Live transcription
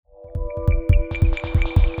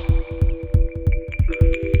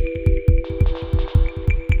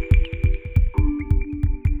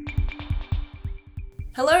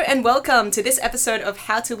and welcome to this episode of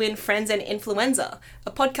How to Win Friends and Influenza,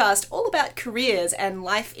 a podcast all about careers and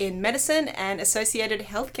life in medicine and associated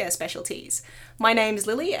healthcare specialties. My name is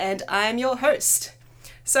Lily and I'm your host.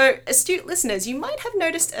 So, astute listeners, you might have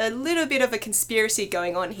noticed a little bit of a conspiracy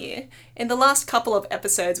going on here. In the last couple of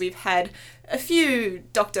episodes, we've had a few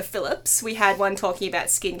Dr. Phillips. We had one talking about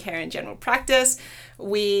skincare and general practice.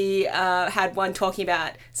 We had one talking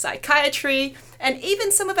about psychiatry. And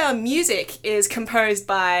even some of our music is composed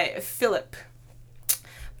by Philip.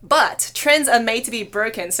 But trends are made to be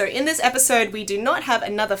broken. So in this episode, we do not have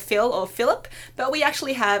another Phil or Philip, but we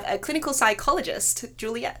actually have a clinical psychologist,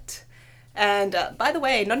 Juliet. And by the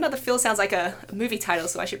way, Not Another Phil sounds like a movie title,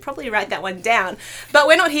 so I should probably write that one down. But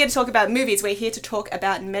we're not here to talk about movies, we're here to talk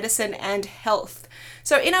about medicine and health.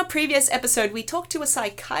 So in our previous episode, we talked to a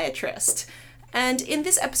psychiatrist. And in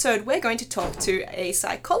this episode, we're going to talk to a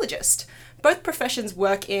psychologist. Both professions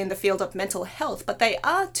work in the field of mental health, but they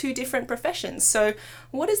are two different professions. So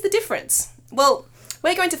what is the difference? Well,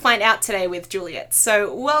 we're going to find out today with Juliet.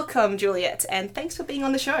 So welcome, Juliet, and thanks for being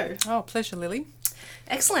on the show. Oh, pleasure, Lily.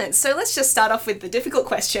 Excellent. So let's just start off with the difficult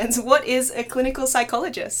questions. What is a clinical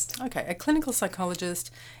psychologist? Okay, a clinical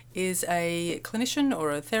psychologist is a clinician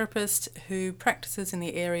or a therapist who practices in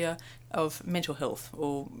the area of mental health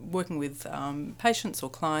or working with patients or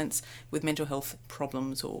clients with mental health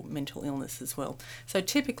problems or mental illness as well. So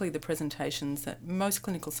typically the presentations that most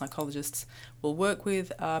clinical psychologists will work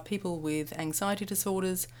with are people with anxiety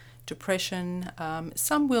disorders, depression.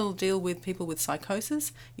 Some will deal with people with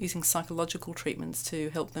psychosis using psychological treatments to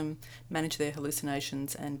help them manage their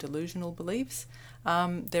hallucinations and delusional beliefs.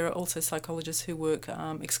 There are also psychologists who work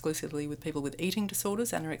exclusively with people with eating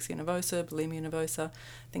disorders, anorexia nervosa, bulimia nervosa,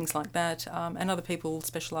 things like that. And other people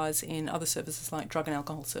specialise in other services like drug and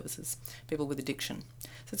alcohol services, people with addiction.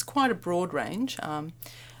 So it's quite a broad range.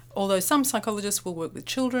 Although some psychologists will work with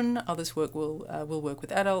children, others will work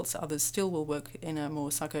with adults, others still will work in a more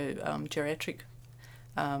psychogeriatric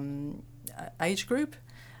age group.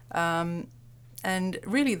 And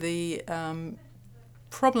really the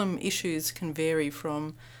problem issues can vary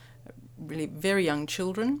from really very young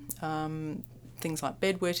children, things like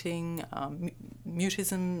bedwetting,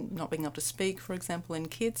 mutism, not being able to speak, for example, in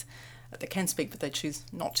kids. They can speak but they choose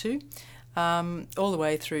not to. All the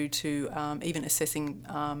way through to even assessing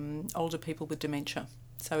older people with dementia.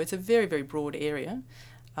 So it's a very, very broad area.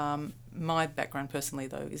 My background personally,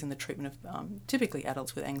 though, is in the treatment of typically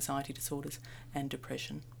adults with anxiety disorders and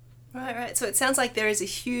depression. Right. So it sounds like there is a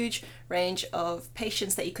huge range of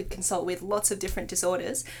patients that you could consult with, lots of different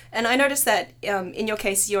disorders. And I noticed that in your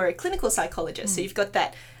case, you're a clinical psychologist. So you've got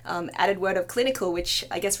that added word of clinical, which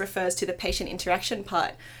I guess refers to the patient interaction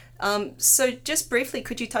part. So just briefly,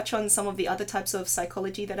 could you touch on some of the other types of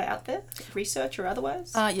psychology that are out there, research or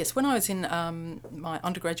otherwise? Yes, when I was in my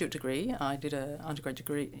undergraduate degree, I did an undergraduate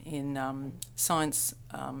degree in science,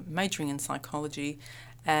 majoring in psychology,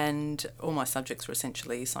 and all my subjects were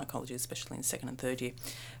essentially psychology, especially in second and third year.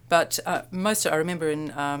 But I remember in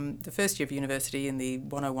the first year of university in the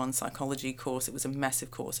 101 psychology course, it was a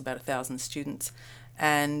massive course, about 1,000 students.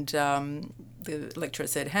 And the lecturer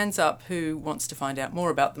said, hands up, who wants to find out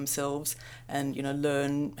more about themselves and,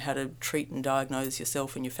 learn how to treat and diagnose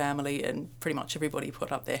yourself and your family. And pretty much everybody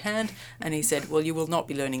put up their hand. And he said, well, you will not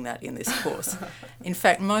be learning that in this course. In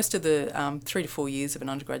fact, most of the 3 to 4 years of an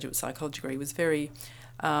undergraduate psychology degree was very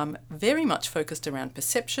much focused around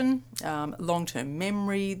perception, long-term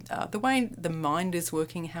memory, the way the mind is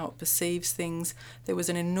working, how it perceives things. There was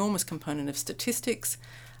an enormous component of statistics.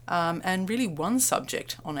 And really one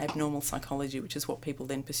subject on abnormal psychology, which is what people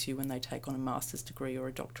then pursue when they take on a master's degree or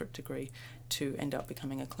a doctorate degree to end up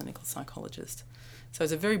becoming a clinical psychologist. So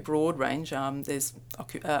it's a very broad range. There's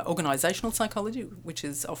organisational psychology, which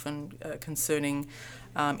is often concerning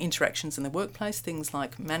interactions in the workplace, things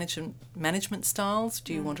like management styles.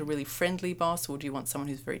 Do you want a really friendly boss or do you want someone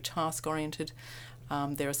who's very task-oriented?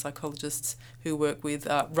 There are psychologists who work with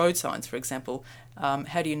road signs, for example.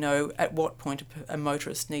 How do you know at what point a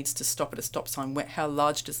motorist needs to stop at a stop sign? How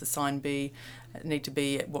large does the sign need to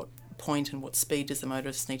be? At what point and what speed does the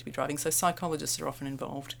motorist need to be driving? So psychologists are often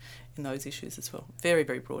involved in those issues as well. Very,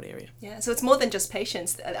 very broad area. Yeah, so it's more than just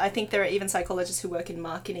patients. I think there are even psychologists who work in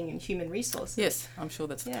marketing and human resources. Yes, I'm sure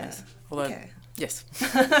that's the case. Although, okay. Yes.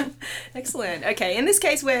 Excellent. Okay, in this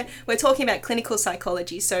case we're talking about clinical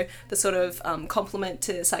psychology, so the sort of complement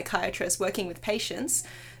to psychiatrists working with patients.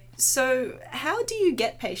 So how do you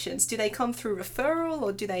get patients? Do they come through referral,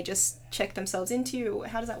 or do they just check themselves into you?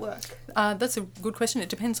 How does that work? That's a good question. It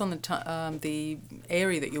depends on the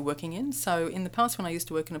area that you're working in. So in the past, when I used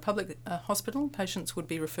to work in a public hospital, patients would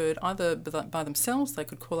be referred either by themselves. They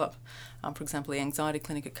could call up, for example, the anxiety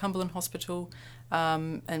clinic at Cumberland Hospital,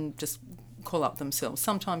 and just call up themselves.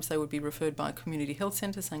 Sometimes they would be referred by a community health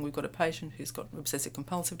centre saying, we've got a patient who's got obsessive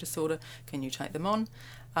compulsive disorder, can you take them on?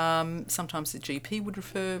 Sometimes the GP would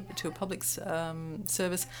refer to a public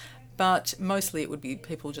service, but mostly it would be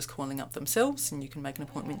people just calling up themselves, and you can make an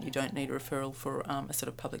appointment. You don't need a referral for a sort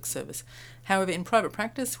of public service. However, in private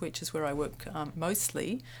practice, which is where I work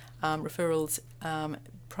mostly, referrals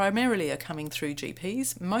primarily are coming through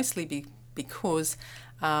GPs, mostly because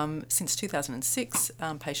since 2006,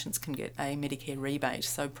 patients can get a Medicare rebate.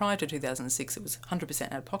 So prior to 2006, it was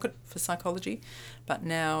 100% out of pocket for psychology, but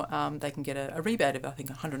now they can get a rebate of, I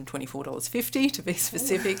think, $124.50 to be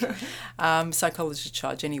specific. Psychologists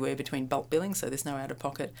charge anywhere between bulk billing, so there's no out of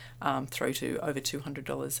pocket, through to over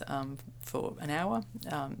 $200 for an hour.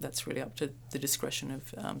 That's really up to the discretion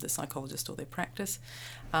of the psychologist or their practice.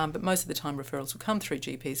 But most of the time, referrals will come through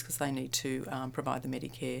GPs because they need to provide the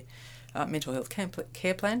Medicare mental health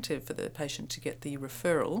care plan for the patient to get the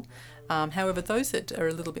referral. However, those that are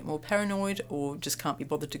a little bit more paranoid or just can't be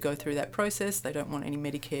bothered to go through that process, they don't want any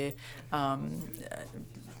Medicare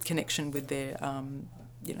connection with their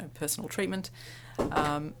personal treatment.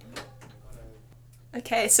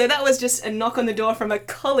 Okay, so that was just a knock on the door from a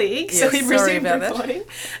colleague, so yes, we resumed recording.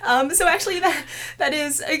 So actually that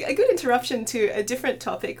is a good interruption to a different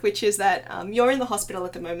topic, which is that you're in the hospital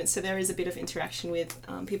at the moment, so there is a bit of interaction with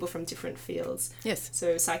people from different fields. Yes.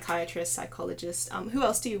 So psychiatrists, psychologists. Who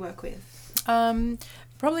else do you work with?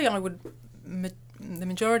 Probably I would... The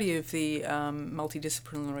majority of the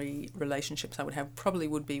multidisciplinary relationships I would have probably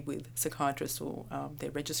would be with psychiatrists or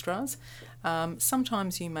their registrars.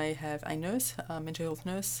 Sometimes you may have a nurse, a mental health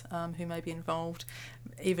nurse, who may be involved.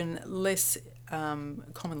 Even less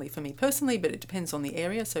commonly for me personally, but it depends on the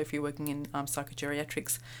area. So if you're working in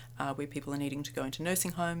psychogeriatrics, where people are needing to go into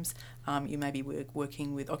nursing homes, you may be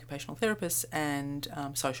working with occupational therapists and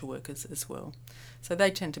social workers as well. So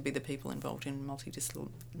they tend to be the people involved in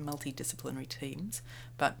multidisciplinary teams,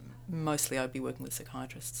 but mostly I'd be working with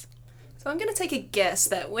psychiatrists. So I'm going to take a guess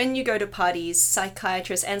that when you go to parties,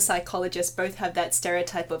 psychiatrists and psychologists both have that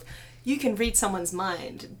stereotype of you can read someone's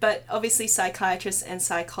mind, but obviously psychiatrists and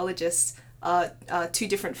psychologists are two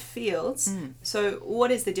different fields. So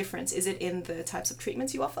what is the difference? Is it in the types of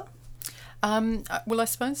treatments you offer? Well, I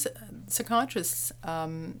suppose psychiatrists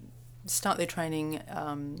start their training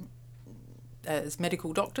as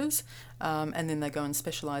medical doctors, and then they go and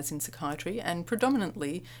specialise in psychiatry, and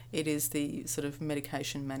predominantly it is the sort of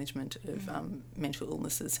medication management of mental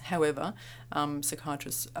illnesses. However,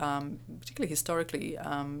 psychiatrists, particularly historically,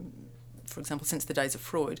 for example, since the days of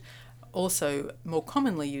Freud, also more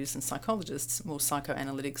commonly used than psychologists, more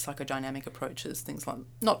psychoanalytic, psychodynamic approaches, things like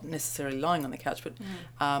not necessarily lying on the couch, but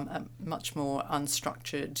a much more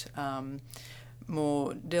unstructured,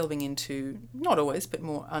 more delving into, not always, but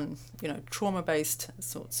more trauma-based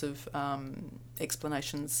sorts of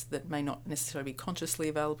explanations that may not necessarily be consciously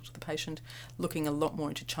available to the patient, looking a lot more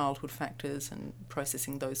into childhood factors and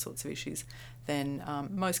processing those sorts of issues than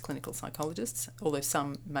most clinical psychologists, although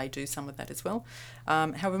some may do some of that as well.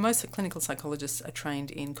 However, most clinical psychologists are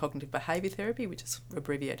trained in cognitive behaviour therapy, which is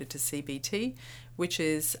abbreviated to CBT, which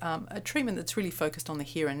is a treatment that's really focused on the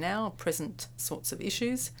here and now, present sorts of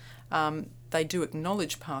issues. They do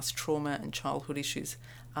acknowledge past trauma and childhood issues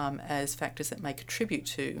as factors that may contribute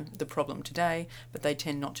to the problem today, but they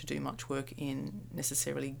tend not to do much work in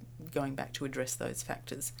necessarily going back to address those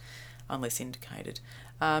factors unless indicated.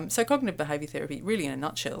 So cognitive behaviour therapy, really in a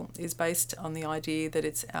nutshell, is based on the idea that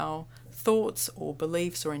it's our thoughts or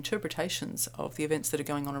beliefs or interpretations of the events that are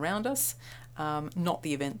going on around us, not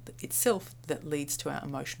the event itself that leads to our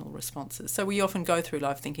emotional responses. So we often go through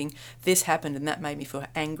life thinking, this happened and that made me feel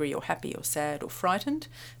angry or happy or sad or frightened.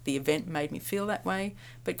 The event made me feel that way.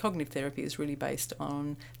 But cognitive therapy is really based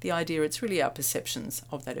on the idea it's really our perceptions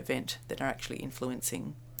of that event that are actually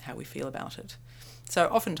influencing how we feel about it. So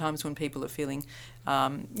oftentimes when people are feeling,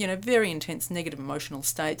 very intense negative emotional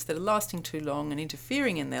states that are lasting too long and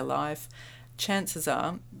interfering in their life, chances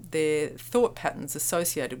are their thought patterns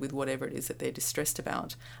associated with whatever it is that they're distressed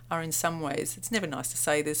about are in some ways, it's never nice to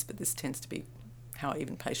say this, but this tends to be how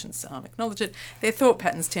even patients acknowledge it, their thought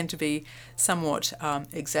patterns tend to be somewhat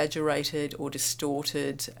exaggerated or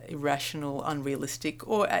distorted, irrational, unrealistic,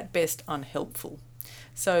 or at best unhelpful.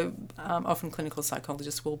 So often clinical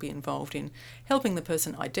psychologists will be involved in helping the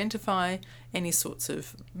person identify any sorts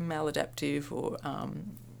of maladaptive or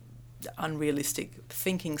unrealistic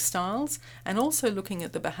thinking styles, and also looking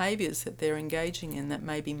at the behaviours that they're engaging in that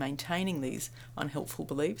may be maintaining these unhelpful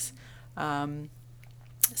beliefs.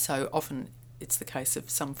 So often it's the case of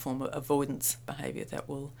some form of avoidance behaviour that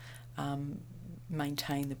will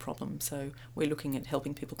maintain the problem. So we're looking at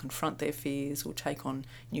helping people confront their fears or take on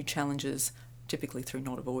new challenges, typically through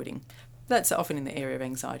not avoiding. That's often in the area of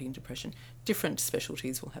anxiety and depression. Different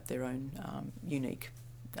specialties will have their own unique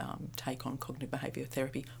take on cognitive behaviour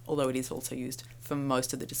therapy, although it is also used for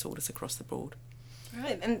most of the disorders across the board.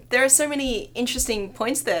 Right, and there are so many interesting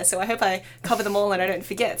points there, so I hope I cover them all and I don't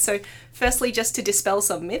forget. So firstly, just to dispel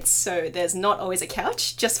some myths, so there's not always a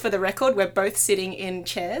couch. Just for the record, we're both sitting in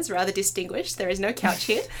chairs, rather distinguished. There is no couch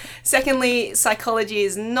here. Secondly, psychology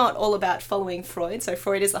is not all about following Freud. So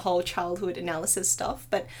Freud is the whole childhood analysis stuff,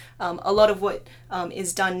 but a lot of what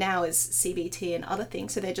is done now is CBT and other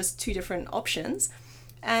things, so they're just two different options.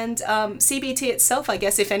 And CBT itself, I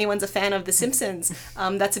guess, if anyone's a fan of The Simpsons,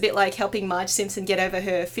 that's a bit like helping Marge Simpson get over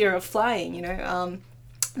her fear of flying, you know.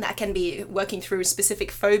 That can be working through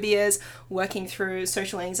specific phobias, working through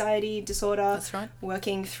social anxiety disorder, That's right.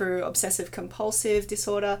 working through obsessive compulsive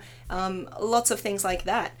disorder, lots of things like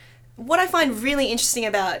that. What I find really interesting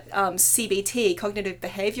about CBT, cognitive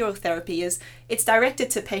behavioural therapy, is it's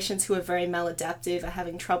directed to patients who are very maladaptive, are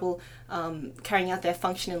having trouble carrying out their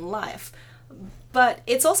function in life. But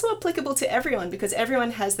it's also applicable to everyone because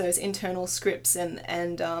everyone has those internal scripts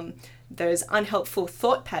and those unhelpful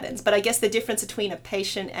thought patterns. But I guess the difference between a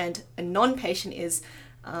patient and a non-patient is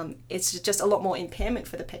it's just a lot more impairment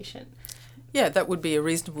for the patient. Yeah, that would be a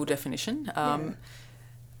reasonable definition.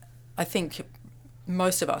 I think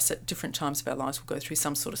most of us at different times of our lives will go through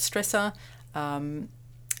some sort of stressor.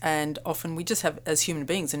 And often we just have, as human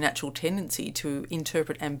beings, a natural tendency to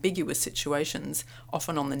interpret ambiguous situations,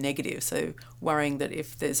 often on the negative. So worrying that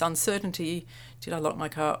if there's uncertainty, did I lock my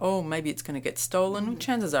car? Oh, maybe it's going to get stolen.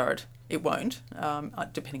 Chances are it won't,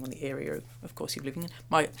 depending on the area, of course, you're living in.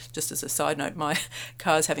 Just as a side note, my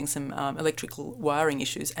car's having some electrical wiring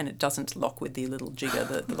issues and it doesn't lock with the little jigger,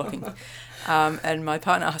 the locking. And my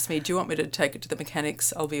partner asked me, do you want me to take it to the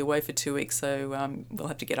mechanics? I'll be away for 2 weeks, so we'll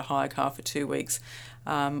have to get a hire car for 2 weeks.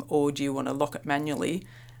 Or do you want to lock it manually?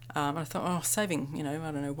 And I thought, saving, I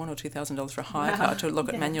don't know, $1,000 or $2,000 for a hire car to lock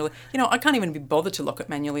it manually. I can't even be bothered to lock it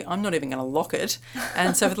manually. I'm not even going to lock it.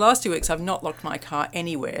 And so for the last 2 weeks, I've not locked my car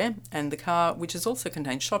anywhere. And the car, which has also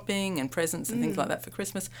contained shopping and presents and things like that for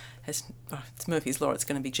Christmas, it's Murphy's Law. It's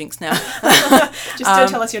going to be jinxed now. Just don't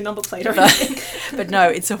tell us your number plate or anything. But no,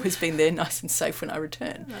 it's always been there nice and safe when I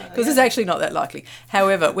return. Because it's actually not that likely.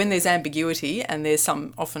 However, when there's ambiguity, and there's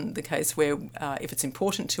often the case where if it's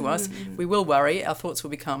important to us, we will worry. Our thoughts will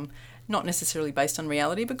become not necessarily based on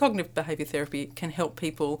reality, but cognitive behaviour therapy can help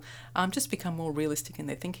people just become more realistic in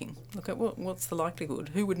their thinking. Look at what's the likelihood?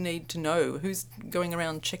 Who would need to know? Who's going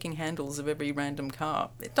around checking handles of every random car?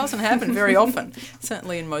 It doesn't happen very often,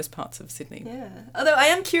 certainly in most parts of Sydney. Yeah. Although I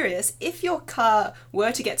am curious, if your car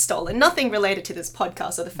were to get stolen, nothing related to this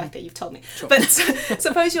podcast or the fact that you've told me, sure. But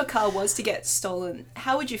suppose your car was to get stolen,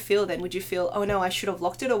 how would you feel then? Would you feel, oh no, I should have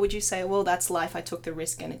locked it? Or would you say, well, that's life, I took the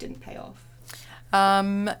risk and it didn't pay off?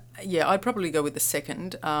 Yeah, I'd probably go with the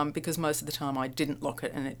second because most of the time I didn't lock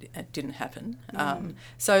it and it didn't happen.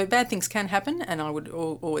 So bad things can happen, and I would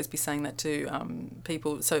always be saying that to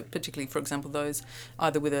people. So particularly, for example, those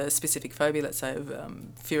either with a specific phobia, let's say of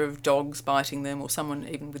fear of dogs biting them, or someone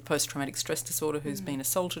even with post-traumatic stress disorder who's been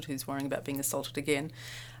assaulted, who's worrying about being assaulted again.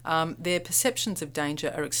 Their perceptions of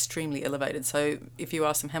danger are extremely elevated. So if you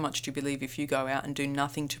ask them, how much do you believe if you go out and do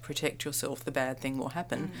nothing to protect yourself, the bad thing will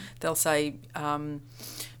happen? They'll say,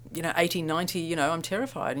 80, 90, I'm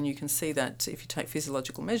terrified. And you can see that if you take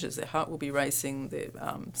physiological measures, their heart will be racing, their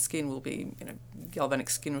skin will be, galvanic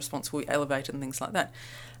skin response will be elevated and things like that.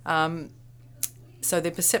 So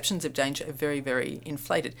their perceptions of danger are very, very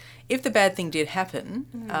inflated. If the bad thing did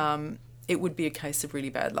happen, it would be a case of really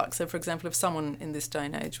bad luck. So, for example, if someone in this day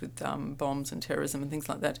and age with bombs and terrorism and things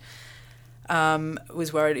like that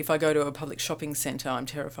was worried, if I go to a public shopping centre, I'm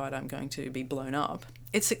terrified I'm going to be blown up,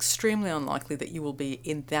 it's extremely unlikely that you will be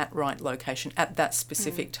in that right location at that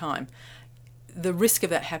specific time. The risk of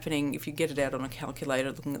that happening, if you get it out on a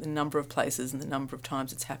calculator, looking at the number of places and the number of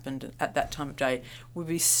times it's happened at that time of day, would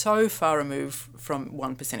be so far removed from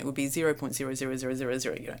 1%. It would be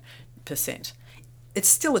 0.00000%. It's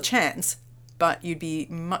still a chance, but you'd be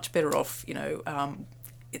much better off,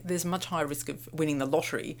 there's much higher risk of winning the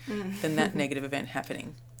lottery than that negative event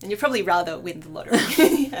happening. And you'd probably rather win the lottery.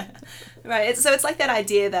 Yeah. Right. So it's like that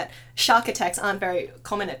idea that shark attacks aren't very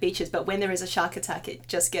common at beaches, but when there is a shark attack, it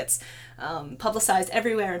just gets publicised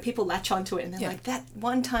everywhere and people latch onto it and they're like, that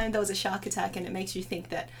one time there was a shark attack, and it makes you think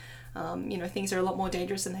that things are a lot more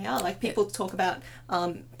dangerous than they are. Like people talk about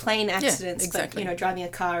plane accidents, exactly. but driving a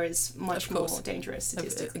car is much more dangerous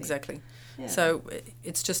statistically. Exactly. Yeah. So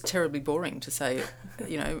it's just terribly boring to say,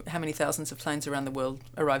 how many thousands of planes around the world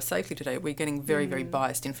arrive safely today. We're getting very, very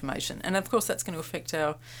biased information. And of course that's going to affect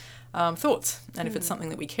our thoughts. And if it's something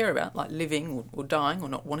that we care about, like living or dying or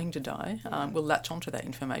not wanting to die, we'll latch onto that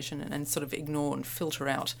information and sort of ignore and filter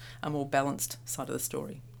out a more balanced side of the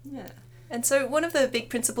story. Yeah. And so one of the big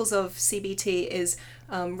principles of CBT is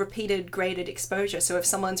repeated graded exposure. So if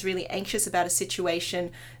someone's really anxious about a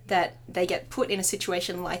situation, that they get put in a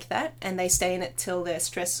situation like that and they stay in it till their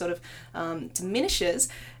stress sort of diminishes.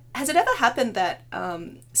 Has it ever happened that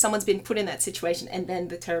someone's been put in that situation and then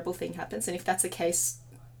the terrible thing happens? And if that's the case,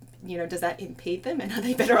 does that impede them, and are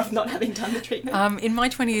they better off not having done the treatment? In my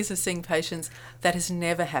 20 years of seeing patients, that has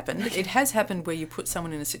never happened. It has happened where you put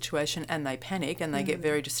someone in a situation and they panic and they get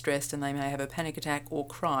very distressed and they may have a panic attack or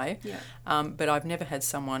cry. Yeah. But I've never had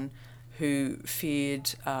someone who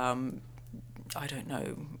feared, I don't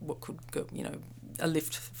know, what could go, a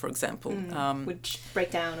lift, for example. Would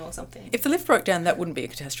break down or something. If the lift broke down, that wouldn't be a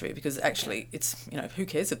catastrophe because actually it's, who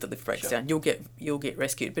cares if the lift breaks down? You'll get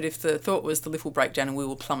rescued. But if the thought was the lift will break down and we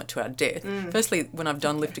will plummet to our death, firstly, when I've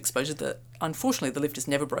done lift exposure, unfortunately the lift is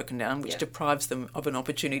never broken down, which deprives them of an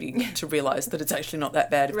opportunity to realise that it's actually not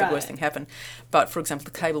that bad if the worst thing happened. But for example,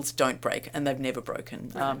 the cables don't break and they've never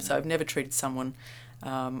broken. So I've never treated someone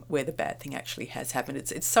where the bad thing actually has happened.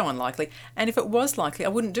 It's so unlikely. And if it was likely, I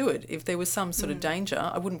wouldn't do it. If there was some sort of danger,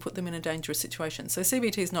 I wouldn't put them in a dangerous situation. So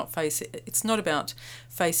CBT is it's not about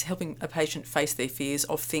helping a patient face their fears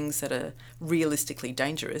of things that are realistically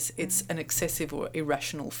dangerous. It's an excessive or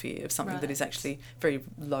irrational fear of something that is actually very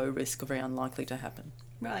low risk or very unlikely to happen.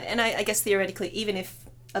 Right. And I guess theoretically, even if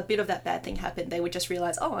a bit of that bad thing happened, they would just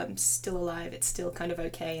realise, I'm still alive, it's still kind of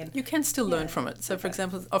okay. And you can still learn from it. So, for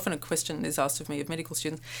example, often a question is asked of me of medical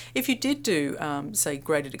students, if you did do, say,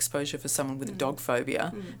 graded exposure for someone with a dog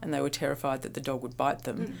phobia and they were terrified that the dog would bite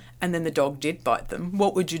them and then the dog did bite them,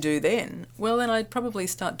 what would you do then? Well, then I'd probably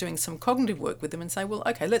start doing some cognitive work with them and say, well,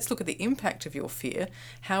 okay, let's look at the impact of your fear.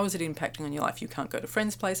 How is it impacting on your life? You can't go to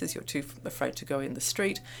friends' places, you're too afraid to go in the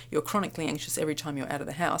street, you're chronically anxious every time you're out of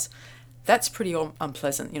the house. That's pretty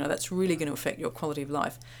unpleasant. That's really going to affect your quality of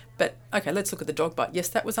life. But, okay, let's look at the dog bite. Yes,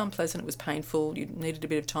 that was unpleasant. It was painful. You needed a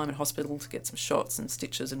bit of time in hospital to get some shots and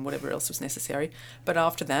stitches and whatever else was necessary. But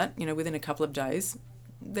after that, within a couple of days,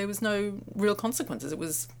 there was no real consequences. It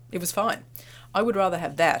was fine. I would rather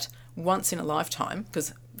have that once in a lifetime,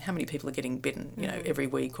 because how many people are getting bitten, every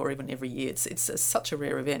week or even every year? It's such a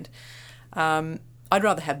rare event. I'd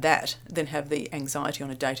rather have that than have the anxiety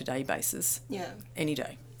on a day-to-day basis any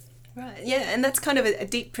day. Right, yeah, and that's kind of a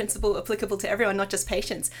deep principle applicable to everyone, not just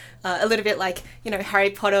patients. A little bit like,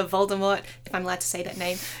 Harry Potter, Voldemort, if I'm allowed to say that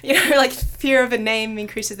name. Like fear of a name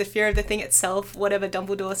increases the fear of the thing itself, whatever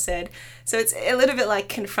Dumbledore said. So it's a little bit like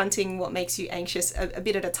confronting what makes you anxious a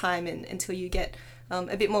bit at a time until you get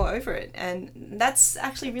a bit more over it. And that's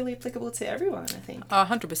actually really applicable to everyone, I think.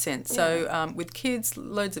 100%. So with kids,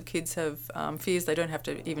 loads of kids have fears. They don't have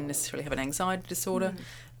to even necessarily have an anxiety disorder.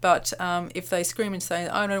 But if they scream and say,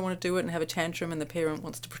 I don't want to do it, and have a tantrum, and the parent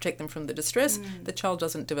wants to protect them from the distress, the child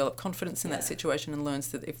doesn't develop confidence in that situation and learns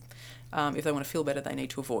that if they want to feel better, they need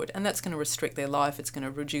to avoid. And that's going to restrict their life. It's going to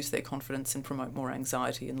reduce their confidence and promote more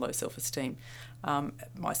anxiety and low self-esteem.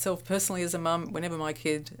 Myself, personally, as a mum, whenever my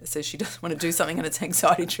kid says she doesn't want to do something and it's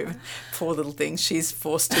anxiety-driven, poor little thing, she's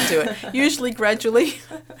forced to do it. Usually gradually,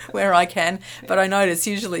 where I can. But I notice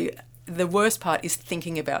usually the worst part is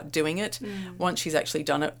thinking about doing it. Once she's actually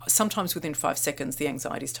done it, sometimes within 5 seconds, the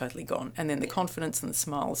anxiety is totally gone. And then the confidence and the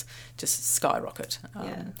smiles just skyrocket.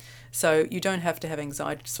 So you don't have to have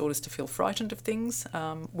anxiety disorders to feel frightened of things.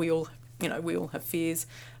 We all have fears,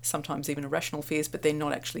 sometimes even irrational fears, but they're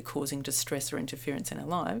not actually causing distress or interference in our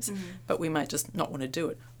lives. But we may just not want to do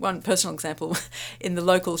it. One personal example, in the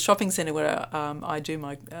local shopping centre where I do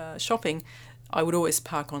my shopping, I would always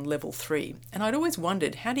park on level 3. And I'd always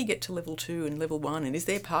wondered, how do you get to level 2 and level 1? And is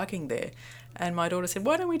there parking there? And my daughter said,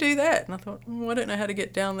 why don't we do that? And I thought, I don't know how to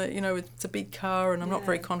get down there. It's a big car and I'm not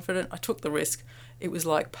very confident. I took the risk. It was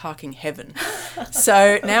like parking heaven.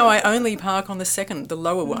 So now I only park on the second, the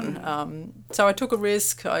lower one. So I took a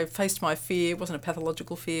risk. I faced my fear. It wasn't a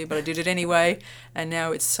pathological fear, but I did it anyway. And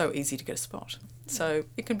now it's so easy to get a spot. So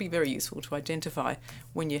it can be very useful to identify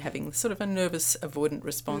when you're having sort of a nervous avoidant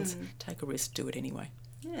response. Take a risk, do it anyway.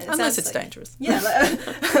 Yeah, unless it's dangerous. Yeah,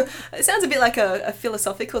 it sounds a bit like a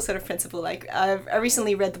philosophical sort of principle. Like I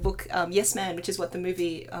recently read the book Yes Man, which is what the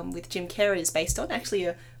movie with Jim Carrey is based on, actually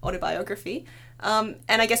a autobiography. And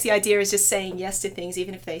I guess the idea is just saying yes to things,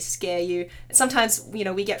 even if they scare you. Sometimes,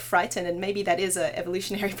 we get frightened, and maybe that is an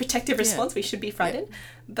evolutionary protective response. We should be frightened. Yeah.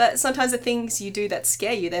 But sometimes the things you do that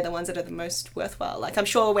scare you, they're the ones that are the most worthwhile. Like, I'm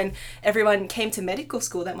sure when everyone came to medical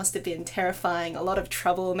school, that must have been terrifying, a lot of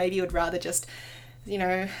trouble. Maybe you would rather just,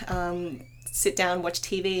 sit down, watch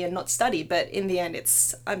TV and not study. But in the end,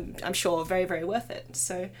 it's, I'm sure, very, very worth it.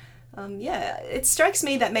 So, it strikes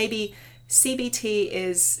me that maybe CBT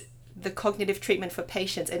is the cognitive treatment for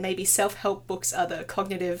patients, and maybe self-help books are the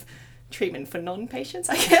cognitive treatment for non-patients,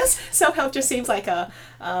 I guess. Self-help just seems like a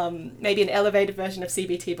maybe an elevated version of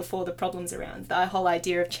CBT before the problem's around. The whole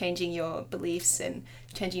idea of changing your beliefs and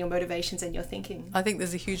changing your motivations and your thinking. I think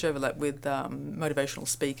there's a huge overlap with motivational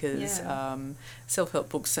speakers. Yeah. Self-help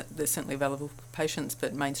books, they're certainly available for patients,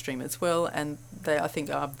 but mainstream as well, and they, I think,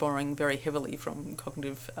 are borrowing very heavily from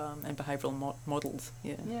cognitive and behavioural models.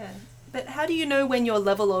 Yeah. Yeah. But how do you know when your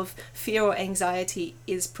level of fear or anxiety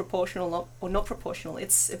is proportional or not proportional?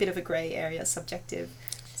 It's a bit of a grey area, subjective.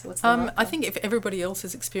 So what's the marker? I think if everybody else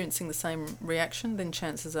is experiencing the same reaction, then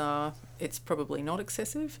chances are it's probably not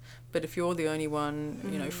excessive. But if you're the only one,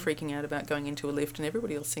 freaking out about going into a lift and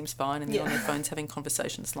everybody else seems fine and they're on their phones having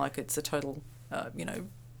conversations like it's a total,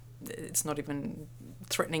 it's not even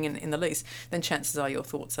threatening in the least, then chances are your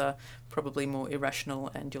thoughts are probably more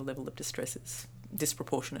irrational and your level of distress is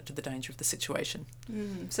disproportionate to the danger of the situation.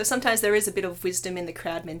 So sometimes there is a bit of wisdom in the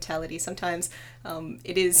crowd mentality. Sometimes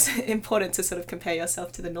it is important to sort of compare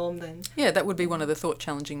yourself to the norm then. Yeah, that would be one of the thought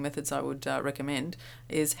challenging methods I would recommend,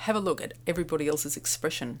 is have a look at everybody else's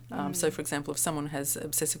expression. So for example, if someone has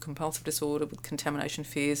obsessive compulsive disorder with contamination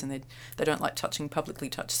fears and they don't like touching publicly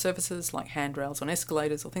touched surfaces like handrails on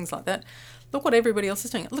escalators or things like that, look what everybody else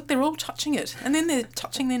is doing. Look, they're all touching it, and then they're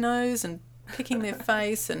touching their nose and picking their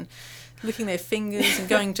face and licking their fingers and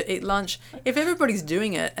going to eat lunch. If everybody's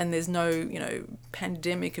doing it and there's no,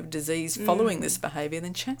 pandemic of disease following this behaviour,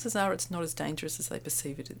 then chances are it's not as dangerous as they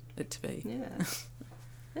perceive it to be. Yeah.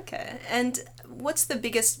 Okay. And what's the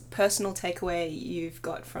biggest personal takeaway you've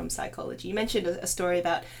got from psychology? You mentioned a story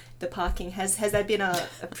about the parking. Has there been a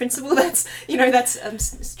principle that's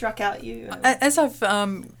struck out you? As I've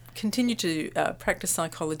continued to practice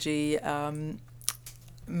psychology,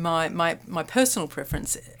 my personal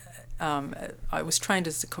preference, I was trained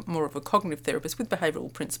as more of a cognitive therapist with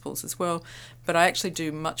behavioural principles as well, but I actually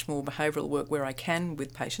do much more behavioural work where I can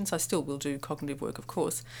with patients. I still will do cognitive work, of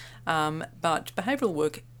course, but behavioural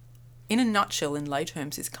work, in a nutshell, in lay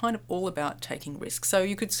terms, is kind of all about taking risks. So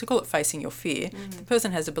you could call it facing your fear. The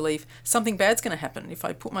person has a belief something bad's going to happen. If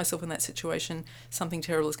I put myself in that situation, something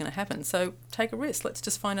terrible is going to happen. So take a risk. Let's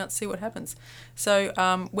just find out, see what happens. So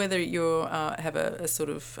whether you have a sort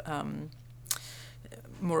of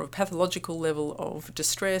more of a pathological level of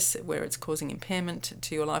distress where it's causing impairment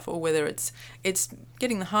to your life, or whether it's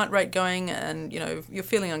getting the heart rate going and you're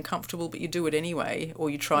feeling uncomfortable but you do it anyway, or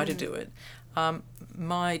you try to do it.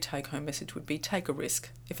 My take-home message would be take a risk.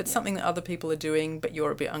 If it's something that other people are doing but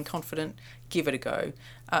you're a bit unconfident, give it a go.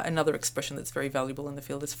 Another expression that's very valuable in the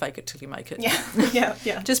field is fake it till you make it.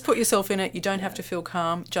 Yeah. Just put yourself in it. You don't have to feel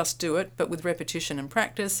calm. Just do it. But with repetition and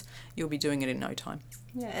practice, you'll be doing it in no time.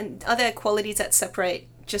 Yeah, and are there qualities that separate,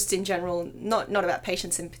 just in general, not about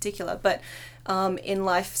patients in particular, but in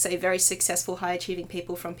life, say, very successful, high-achieving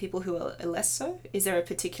people from people who are less so? Is there a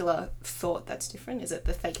particular thought that's different? Is it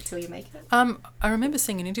the fake it till you make it? I remember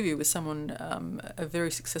seeing an interview with someone, a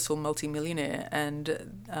very successful multimillionaire, and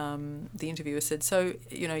the interviewer said, so,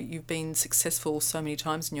 you've been successful so many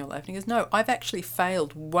times in your life. And he goes, no, I've actually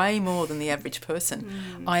failed way more than the average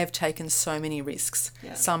person. I have taken so many risks.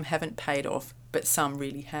 Yeah. Some haven't paid off, but some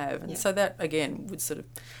really have. And so that, again, would sort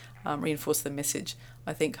of reinforce the message.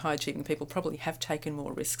 I think high-achieving people probably have taken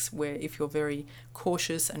more risks, where if you're very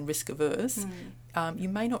cautious and risk-averse, you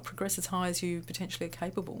may not progress as high as you potentially are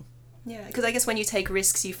capable. Yeah, because I guess when you take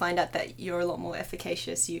risks, you find out that you're a lot more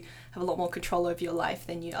efficacious, you have a lot more control over your life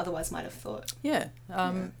than you otherwise might have thought. Yeah,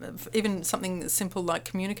 even something simple like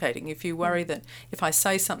communicating. If you worry that if I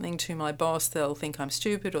say something to my boss, they'll think I'm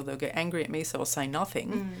stupid or they'll get angry at me, so I'll say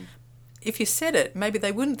nothing. If you said it, maybe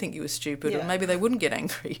they wouldn't think you were stupid, or maybe they wouldn't get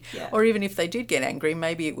angry. Yeah. Or even if they did get angry,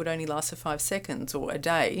 maybe it would only last for 5 seconds or a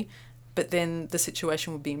day, but then the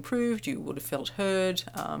situation would be improved, you would have felt heard,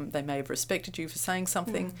 they may have respected you for saying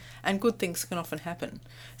something, and good things can often happen.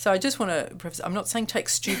 So I just want to preface, I'm not saying take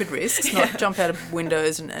stupid risks, not jump out of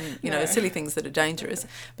windows and silly things that are dangerous,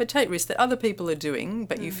 but take risks that other people are doing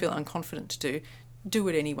but you feel unconfident to do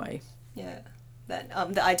it anyway. Yeah.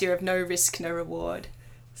 that the idea of no risk, no reward.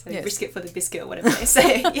 So Yes. risk it for the biscuit or whatever they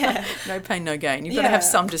say. Yeah. No pain, no gain. You've got to have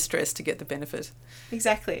some distress to get the benefit.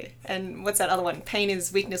 Exactly. And what's that other one? Pain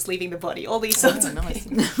is weakness leaving the body. All these sorts of nice.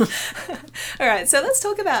 things. All right, so let's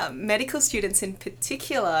talk about medical students in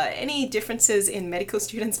particular. Any differences in medical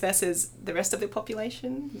students versus the rest of the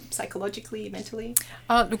population, psychologically, mentally?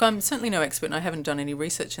 Look, I'm certainly no expert and I haven't done any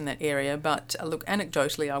research in that area, but look,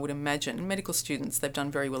 anecdotally, I would imagine medical students, they've done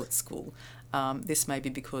very well at school. This may be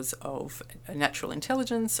because of a natural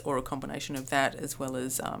intelligence or a combination of that, as well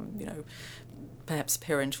as, perhaps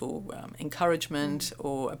parental encouragement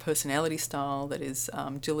or a personality style that is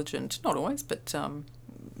diligent. Not always, but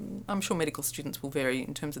I'm sure medical students will vary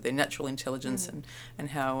in terms of their natural intelligence and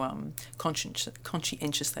how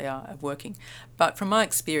conscientious they are of working. But from my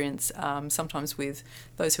experience, sometimes with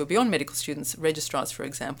those who are beyond medical students, registrars, for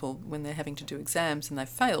example, when they're having to do exams and they've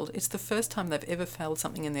failed, it's the first time they've ever failed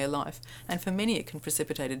something in their life. And for many, it can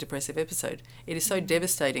precipitate a depressive episode. It is so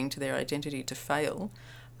devastating to their identity to fail,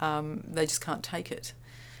 they just can't take it.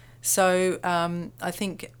 So I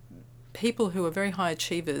think people who are very high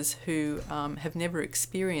achievers who have never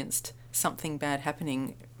experienced something bad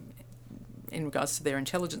happening in regards to their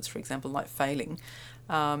intelligence, for example, like failing,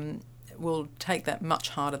 will take that much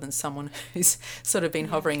harder than someone who's sort of been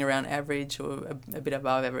hovering around average or a bit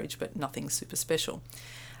above average, but nothing super special.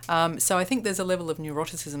 So I think there's a level of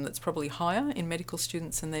neuroticism that's probably higher in medical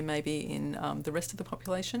students than they may be in the rest of the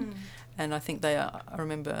population. And I think I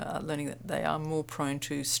remember learning that they are more prone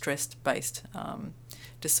to stress-based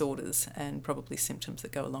disorders and probably symptoms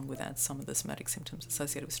that go along with that, some of the somatic symptoms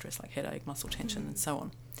associated with stress like headache, muscle tension and so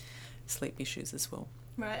on, sleep issues as well.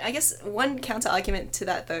 Right. I guess one counter argument to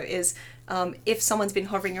that though is if someone's been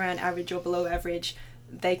hovering around average or below average,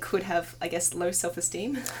 they could have, I guess, low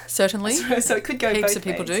self-esteem. Certainly. So it could go Heaps both of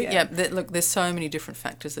people ways, do. yeah. Look, there's so many different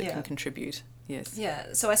factors that can contribute. Yes.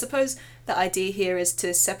 Yeah. So I suppose the idea here is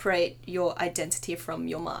to separate your identity from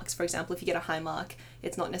your marks. For example, if you get a high mark,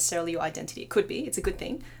 it's not necessarily your identity. It could be. It's a good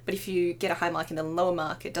thing. But if you get a high mark and then a lower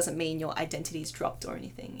mark, it doesn't mean your identity's dropped or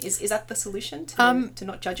anything. Is that the solution to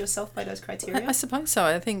not judge yourself by those criteria? I suppose so.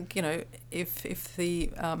 I think, if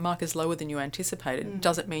the mark is lower than you anticipated,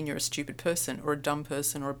 does it mean you're a stupid person or a dumb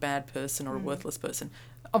person or a bad person or a worthless person?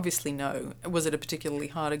 Obviously, no. Was it a particularly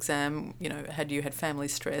hard exam? Had you had family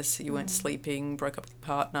stress, you weren't sleeping, broke up with your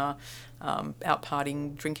partner, out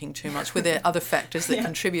partying, drinking too much? Were there other factors that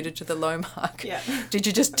contributed to the low mark? Yeah. Did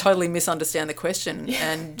you just totally misunderstand the question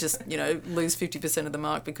and just, lose 50% of the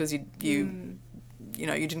mark because you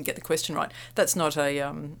didn't get the question right? That's not a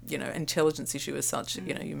intelligence issue as such.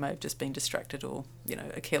 You may have just been distracted or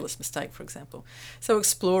a careless mistake, for example. So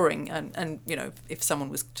exploring and if someone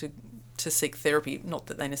was to seek therapy, not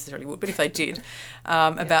that they necessarily would, but if they did,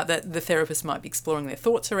 about that, the therapist might be exploring their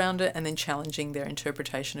thoughts around it and then challenging their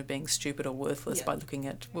interpretation of being stupid or worthless by looking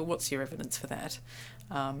at, well, what's your evidence for that?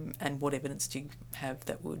 And what evidence do you have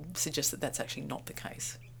that would suggest that that's actually not the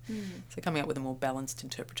case? So coming up with a more balanced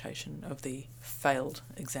interpretation of the failed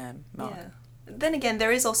exam mark. Yeah. Then again,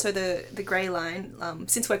 there is also the grey line.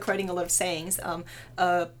 Since we're quoting a lot of sayings,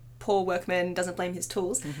 a poor workman doesn't blame his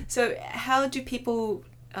tools. So how do people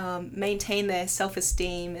maintain their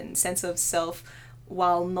self-esteem and sense of self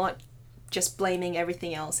while not just blaming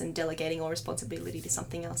everything else and delegating all responsibility to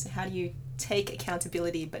something else? And how do you take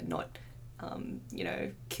accountability but not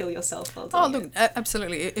kill yourself while doing it?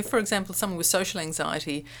 Absolutely. If, for example, someone with social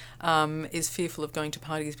anxiety is fearful of going to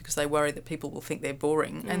parties because they worry that people will think they're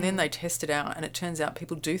boring, and then they test it out and it turns out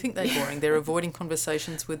people do think they're boring, they're avoiding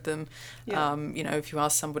conversations with them. If you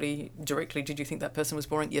ask somebody directly, did you think that person was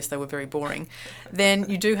boring? Yes, they were very boring. Then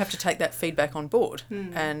you do have to take that feedback on board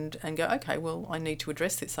and go, okay, well, I need to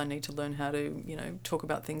address this. I need to learn how to, talk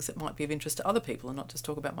about things that might be of interest to other people and not just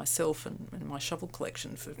talk about myself and my shovel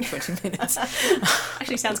collection for 20 minutes.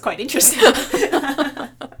 Actually sounds quite interesting.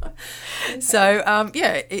 So,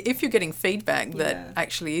 if you're getting feedback that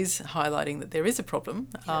actually is highlighting that there is a problem,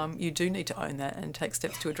 you do need to own that and take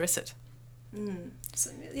steps to address it.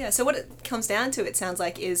 So what it comes down to, it sounds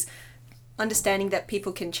like, is understanding that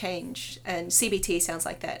people can change. And CBT sounds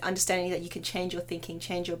like that, understanding that you can change your thinking,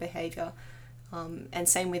 change your behaviour. And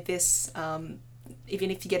same with this,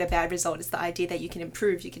 even if you get a bad result, it's the idea that you can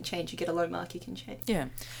improve, you can change, you get a low mark, you can change. Yeah.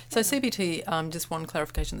 So CBT, just one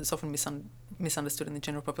clarification that's often misunderstood in the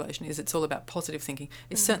general population is it's all about positive thinking.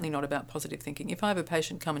 It's certainly not about positive thinking. If I have a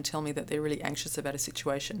patient come and tell me that they're really anxious about a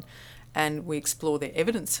situation and we explore their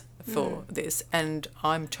evidence for this, and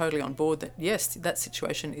I'm totally on board that, yes, that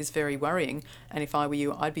situation is very worrying, and if I were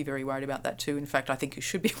you, I'd be very worried about that too. In fact, I think you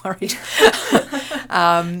should be worried.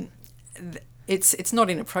 it's not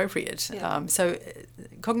inappropriate. Yeah. So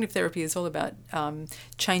cognitive therapy is all about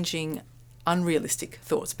changing unrealistic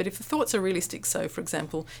thoughts. But if the thoughts are realistic, so for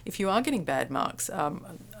example, if you are getting bad marks,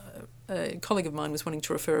 a colleague of mine was wanting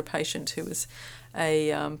to refer a patient who was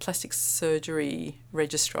a plastic surgery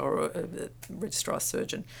registrar or a registrar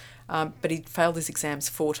surgeon, but he'd failed his exams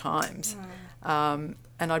 4 times.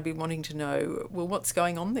 And I'd be wanting to know, well, what's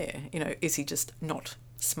going on there? You know, is he just not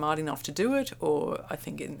smart enough to do it? Or I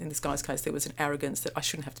think in this guy's case there was an arrogance that I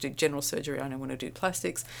shouldn't have to do general surgery, I don't want to do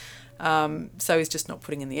plastics. So he's just not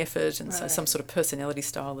putting in the effort, and so some sort of personality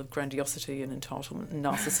style of grandiosity and entitlement and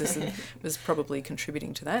narcissism was probably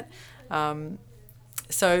contributing to that.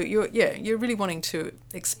 So you're really wanting to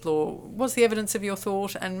explore what's the evidence of your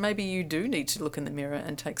thought, and maybe you do need to look in the mirror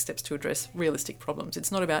and take steps to address realistic problems.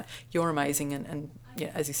 It's not about you're amazing and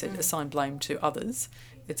as you said, assign blame to others.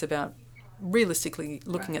 It's about realistically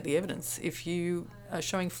looking at the evidence. If you are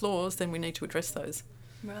showing flaws, then we need to address those.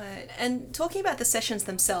 Right. And talking about the sessions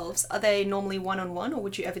themselves, are they normally one-on-one, or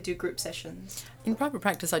would you ever do group sessions? In private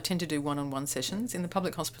practice, I tend to do one-on-one sessions. In the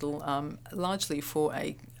public hospital, largely for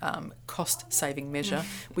a cost-saving measure,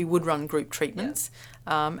 we would run group treatments.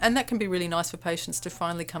 And that can be really nice for patients to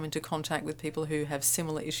finally come into contact with people who have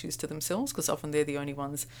similar issues to themselves, because often they're the only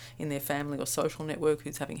ones in their family or social network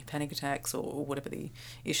who's having panic attacks or whatever the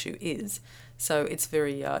issue is. So it's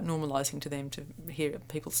very normalising to them to hear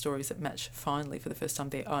people's stories that match finally for the first time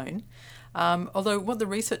their own. Although what the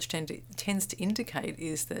research tends to indicate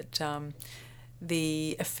is that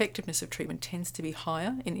the effectiveness of treatment tends to be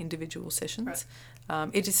higher in individual sessions. Right.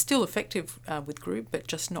 It is still effective with group, but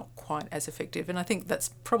just not quite as effective. And I think that's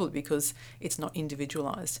probably because it's not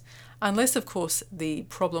individualised. Unless, of course, the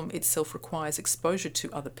problem itself requires exposure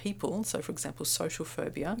to other people. So, for example, social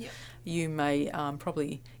phobia, you may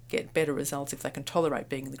probably get better results if they can tolerate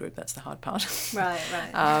being in the group. That's the hard part.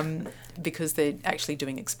 Right. Because they're actually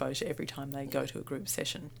doing exposure every time they go to a group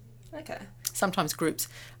session. Okay. Sometimes groups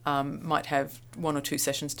might have 1 or 2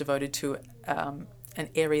 sessions devoted to an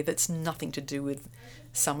area that's nothing to do with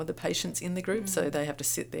some of the patients in the group, so they have to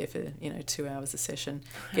sit there for 2 hours a session,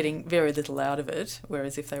 getting very little out of it,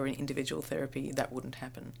 whereas if they were in individual therapy, that wouldn't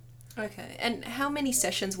happen. Okay. And how many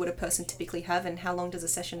sessions would a person typically have, and how long does a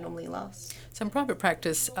session normally last? So in private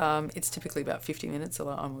practice, it's typically about 50 minutes,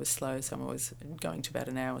 although I'm always slow, so I'm always going to about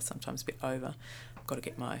an hour, sometimes a bit over. I've got to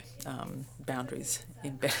get my boundaries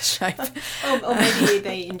in better shape. Or maybe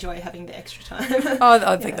they enjoy having the extra time.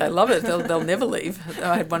 I think they love it. They'll never leave.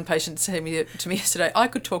 I had one patient say to me yesterday, I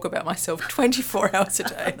could talk about myself 24 hours a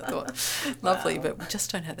day. And I thought, lovely, but we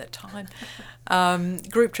just don't have that time.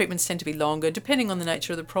 Group treatments tend to be longer, depending on the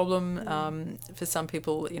nature of the problem. For some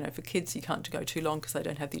people, for kids, you can't go too long because they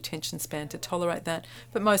don't have the attention span to tolerate that.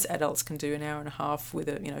 But most adults can do an hour and a half with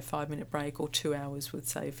a 5-minute break, or 2 hours with,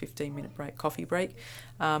 say, a 15-minute break, coffee break.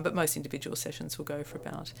 But most individual sessions will go for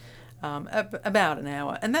about an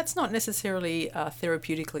hour, and that's not necessarily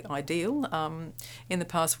therapeutically ideal. In the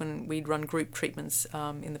past, when we'd run group treatments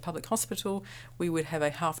in the public hospital, we would have a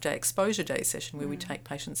half-day exposure day session where we'd take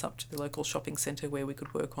patients up to the local shopping centre where we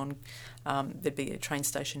could work on, there'd be a train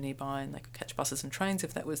station nearby and they could catch buses and trains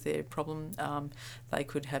if that was their problem. They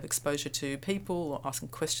could have exposure to people or asking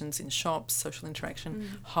questions in shops, social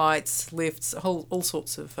interaction, heights, lifts, all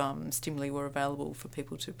sorts of stimuli were available for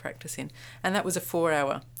people to practice in. And that was a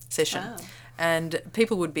 4-hour session. Wow. And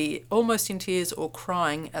people would be almost in tears or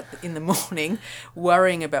crying in the morning,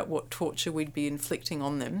 worrying about what torture we'd be inflicting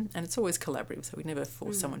on them. And it's always collaborative, so we'd never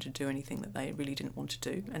force someone to do anything that they really didn't want to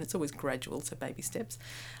do. And it's always gradual, so baby steps.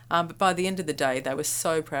 But by the end of the day, they were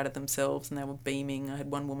so proud of themselves and they were beaming. I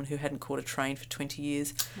had one woman who hadn't caught a train for 20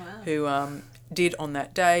 years who did on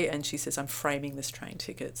that day, and she says, I'm framing this train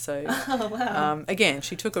ticket. So again,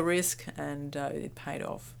 she took a risk and it paid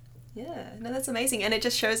off. Yeah, no, that's amazing. And it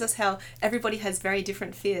just shows us how everybody has very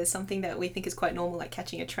different fears. Something that we think is quite normal, like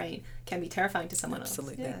catching a train, can be terrifying to someone else.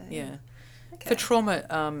 Absolutely, yeah. Okay. For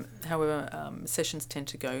trauma, however, sessions tend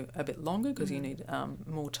to go a bit longer because you need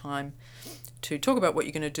more time to talk about what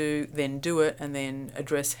you're going to do, then do it, and then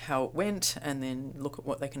address how it went, and then look at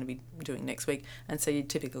what they're going to be doing next week. And so you're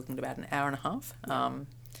typically looking at about an hour and a half.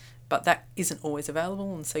 But that isn't always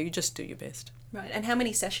available, and so you just do your best. Right, and how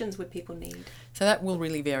many sessions would people need? So that will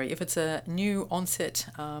really vary. If it's a new onset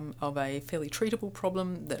of a fairly treatable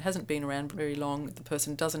problem that hasn't been around very long, the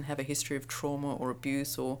person doesn't have a history of trauma or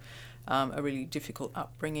abuse or a really difficult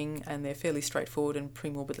upbringing and they're fairly straightforward and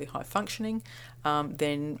premorbidly high functioning,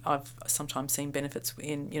 then I've sometimes seen benefits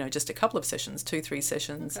in, just a couple of sessions, 2-3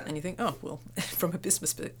 sessions, and you think, oh, well, from a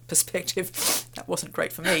business perspective, that wasn't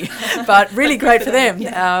great for me, but really great for them.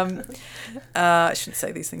 I shouldn't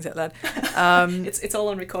say these things out loud. It's all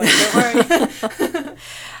on recording, don't worry.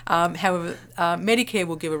 However, Medicare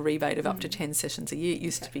will give a rebate of up to 10 sessions a year. It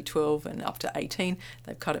used to be 12 and up to 18.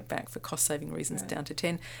 They've cut it back for cost-saving reasons down to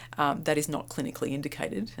 10. That is not clinically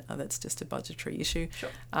indicated. That's just a budgetary issue. Sure.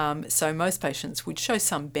 So most patients would show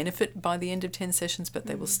some benefit by the end of 10 sessions, but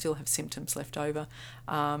they will still have symptoms left over.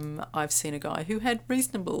 I've seen a guy who had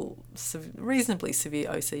reasonably severe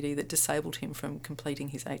OCD that disabled him from completing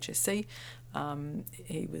his HSC.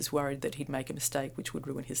 He was worried that he'd make a mistake which would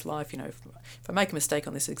ruin his life. If I make a mistake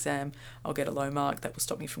on this exam, I'll get a low mark. That will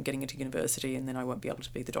stop me from getting into university and then I won't be able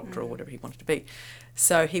to be the doctor or whatever he wanted to be.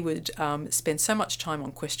 So he would spend so much time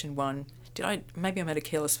on question 1. Maybe I made a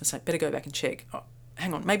careless mistake. Better go back and check. Oh,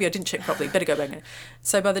 hang on, maybe I didn't check properly. Better go back.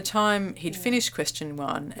 So by the time he'd finished question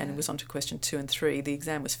 1 and was on to question 2 and 3, the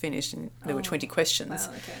exam was finished and there were 20 questions.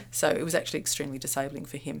 Wow, okay. So it was actually extremely disabling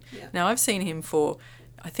for him. Yeah. Now, I've seen him for,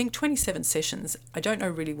 I think, 27 sessions. I don't know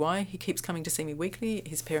really why. He keeps coming to see me weekly.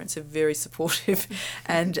 His parents are very supportive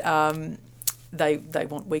and they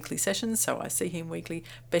want weekly sessions, so I see him weekly.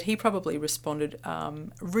 But he probably responded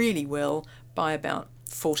really well by about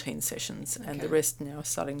 14 sessions, and the rest now are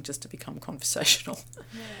starting just to become conversational.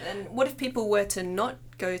 Yeah. And what if people were to not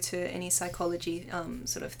go to any psychology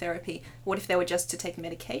sort of therapy? What if they were just to take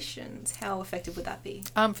medications? How effective would that be?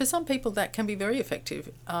 For some people, that can be very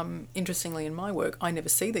effective. Interestingly, in my work, I never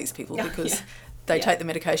see these people because they take the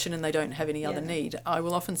medication and they don't have any other need. I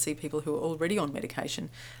will often see people who are already on medication.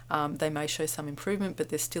 They may show some improvement, but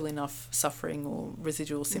there's still enough suffering or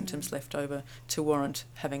residual symptoms left over to warrant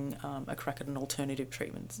having a crack at an alternative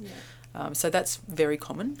treatment. Yeah. So that's very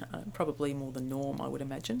common, probably more the norm, I would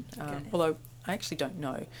imagine, although I actually don't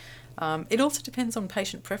know. It also depends on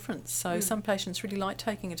patient preference. So some patients really like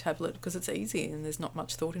taking a tablet because it's easy and there's not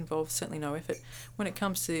much thought involved, certainly no effort. When it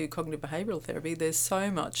comes to cognitive behavioural therapy, there's so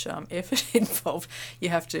much effort involved. You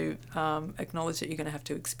have to acknowledge that you're going to have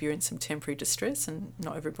to experience some temporary distress, and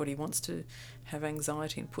not everybody wants to have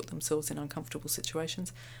anxiety and put themselves in uncomfortable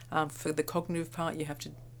situations. For the cognitive part, you have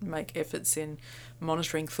to make efforts in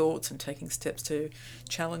monitoring thoughts and taking steps to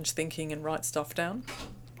challenge thinking and write stuff down.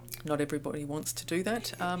 Not everybody wants to do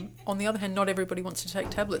that. On the other hand, not everybody wants to take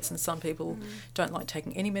tablets, and some people don't like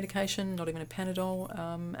taking any medication, not even a Panadol,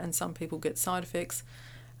 and some people get side effects.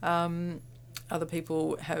 Other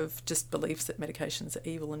people have just beliefs that medications are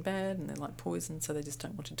evil and bad and they're like poison, so they just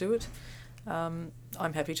don't want to do it.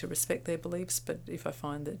 I'm happy to respect their beliefs, but if I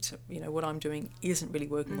find that what I'm doing isn't really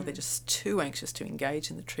working or they're just too anxious to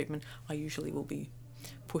engage in the treatment, I usually will be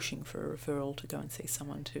pushing for a referral to go and see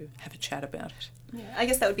someone to have a chat about it. Yeah, I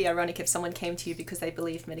guess that would be ironic if someone came to you because they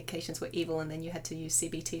believed medications were evil and then you had to use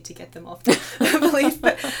CBT to get them off the belief.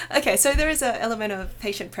 But, okay, so there is an element of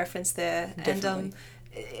patient preference there. Definitely. And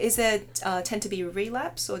is there tend to be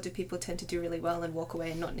relapse, or do people tend to do really well and walk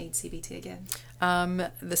away and not need CBT again?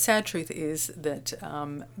 The sad truth is that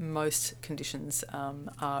most conditions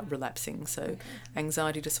are relapsing. So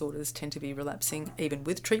anxiety disorders tend to be relapsing even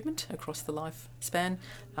with treatment across the lifespan.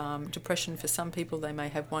 Depression, for some people, they may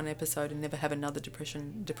have one episode and never have another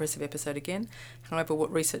depressive episode again. However,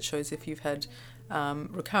 what research shows, if you've had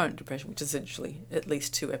recurrent depression, which is essentially at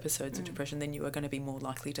least 2 episodes of depression, then you are going to be more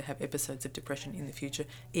likely to have episodes of depression in the future,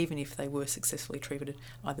 even if they were successfully treated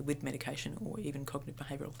either with medication or even cognitive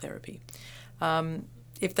behavioural therapy.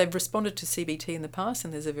 If they've responded to CBT in the past,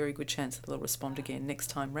 then there's a very good chance that they'll respond again next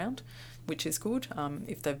time round, which is good.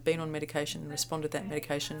 If they've been on medication, responded to that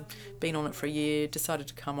medication, been on it for a year, decided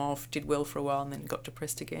to come off, did well for a while and then got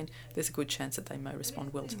depressed again, there's a good chance that they may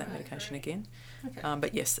respond well to that medication again. Okay.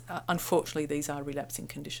 But yes, unfortunately, these are relapsing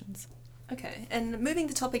conditions. Okay, and moving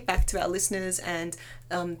the topic back to our listeners and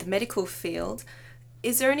the medical field,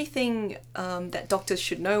 is there anything that doctors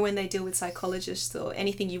should know when they deal with psychologists, or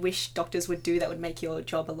anything you wish doctors would do that would make your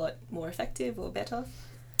job a lot more effective or better?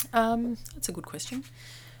 That's a good question.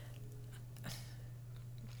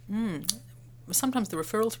 Sometimes the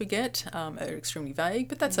referrals we get are extremely vague,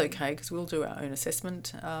 but that's okay because we'll do our own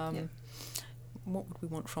assessment. What would we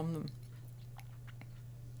want from them?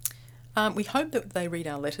 We hope that they read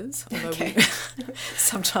our letters, although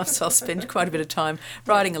sometimes I'll spend quite a bit of time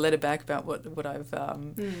writing a letter back about what I've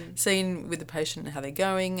seen with the patient and how they're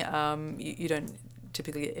going. You don't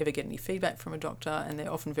typically ever get any feedback from a doctor, and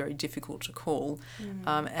they're often very difficult to call.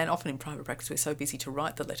 And often in private practice, we're so busy to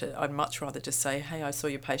write the letter. I'd much rather just say, hey, I saw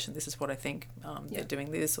your patient, this is what I think they're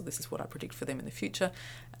doing this, or this is what I predict for them in the future.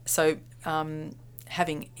 So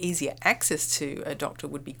having easier access to a doctor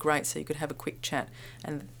would be great, so you could have a quick chat,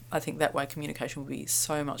 and I think that way communication will be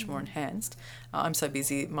so much more enhanced. I'm so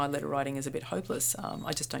busy, my letter writing is a bit hopeless.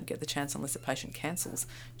 I just don't get the chance unless the patient cancels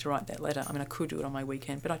to write that letter. I mean, I could do it on my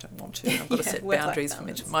weekend, but I don't want to. I've got to set boundaries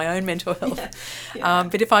for my own mental health.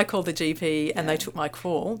 But if I called the GP and they took my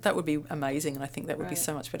call, that would be amazing, and I think that would be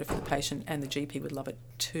so much better for the patient, and the GP would love it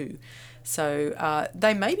too. So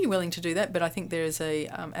they may be willing to do that, but I think there is a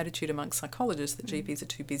attitude amongst psychologists that GPs are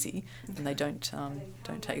too busy and they don't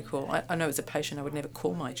take a call. I know as a patient I would never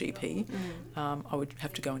call my GP. I would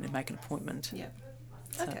have to go in and make an appointment. Yeah.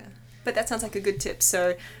 Okay. But that sounds like a good tip.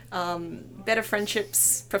 So better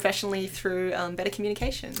friendships professionally through better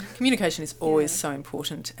communication. Communication is always so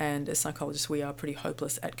important, and as psychologists we are pretty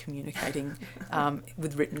hopeless at communicating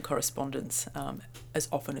with written correspondence as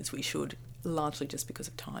often as we should, largely just because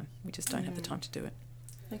of time. We just don't have the time to do it.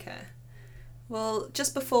 Okay. Well,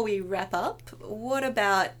 just before we wrap up, what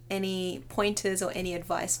about any pointers or any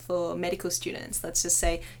advice for medical students? Let's just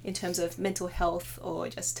say in terms of mental health or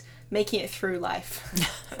just making it through life.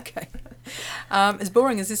 Okay. As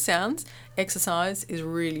boring as this sounds, exercise is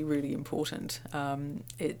really, really important.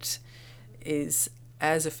 It is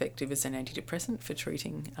as effective as an antidepressant for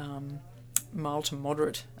treating mild to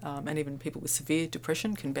moderate, and even people with severe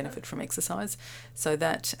depression can benefit from exercise. So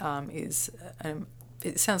that is...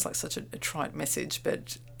 it sounds like such a trite message,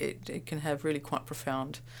 but it can have really quite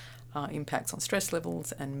profound impacts on stress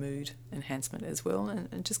levels and mood enhancement as well,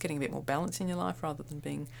 and just getting a bit more balance in your life rather than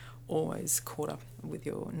being always caught up with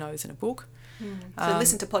your nose in a book. So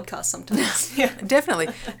listen to podcasts sometimes. Definitely.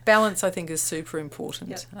 Balance, I think, is super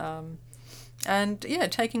important. And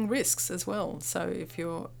taking risks as well. So if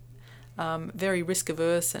you're very risk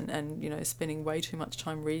averse and spending way too much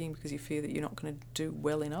time reading because you fear that you're not going to do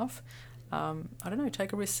well enough, I don't know,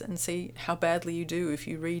 take a risk and see how badly you do if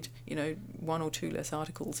you read, 1 or 2 less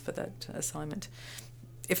articles for that assignment.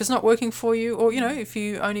 If it's not working for you, or, if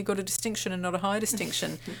you only got a distinction and not a higher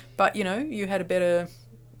distinction, but, you had a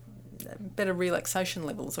better relaxation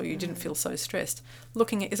levels, or you didn't feel so stressed,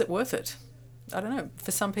 looking at, is it worth it? I don't know.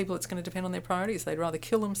 For some people, it's going to depend on their priorities. They'd rather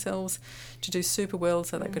kill themselves to do super well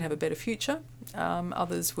so they could have a better future.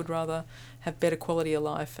 Others would rather have better quality of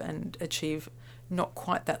life and achieve not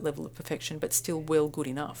quite that level of perfection, but still well good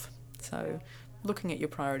enough. So looking at your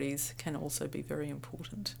priorities can also be very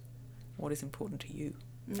important. What is important to you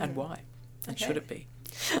and why? And should it be?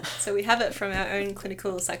 So we have it from our own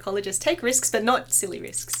clinical psychologist. Take risks, but not silly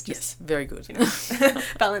risks. Yes, very good.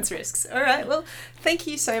 Balance risks. All right. Well, thank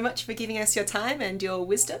you so much for giving us your time and your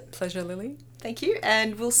wisdom. Pleasure, Lily. Thank you.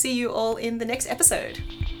 And we'll see you all in the next episode.